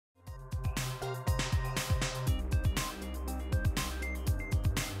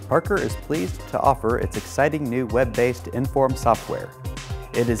Parker is pleased to offer its exciting new web-based inPHorm software.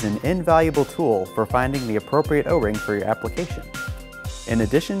 It is an invaluable tool for finding the appropriate O-ring for your application. In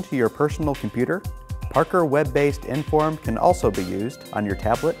addition to your personal computer, Parker web-based inPHorm can also be used on your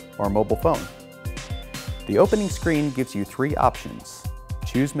tablet or mobile phone. The opening screen gives you three options: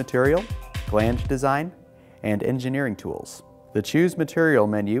 Choose Material, Gland Design, and Engineering Tools. The Choose Material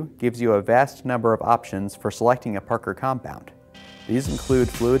menu gives you a vast number of options for selecting a Parker compound. These include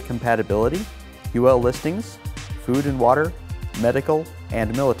fluid compatibility, UL listings, food and water, medical,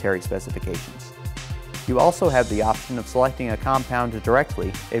 and military specifications. You also have the option of selecting a compound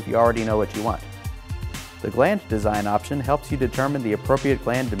directly if you already know what you want. The Gland Design option helps you determine the appropriate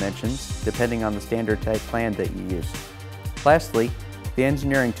gland dimensions depending on the standard type gland that you use. Lastly, the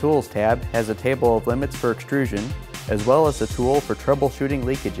Engineering Tools tab has a table of limits for extrusion, as well as a tool for troubleshooting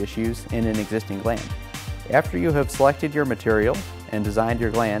leakage issues in an existing gland. After you have selected your material and designed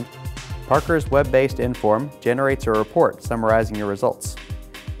your gland, Parker's web-based inPHorm generates a report summarizing your results.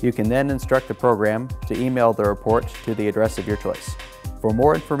 You can then instruct the program to email the report to the address of your choice. For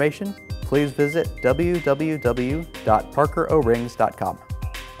more information, please visit www.parkerorings.com.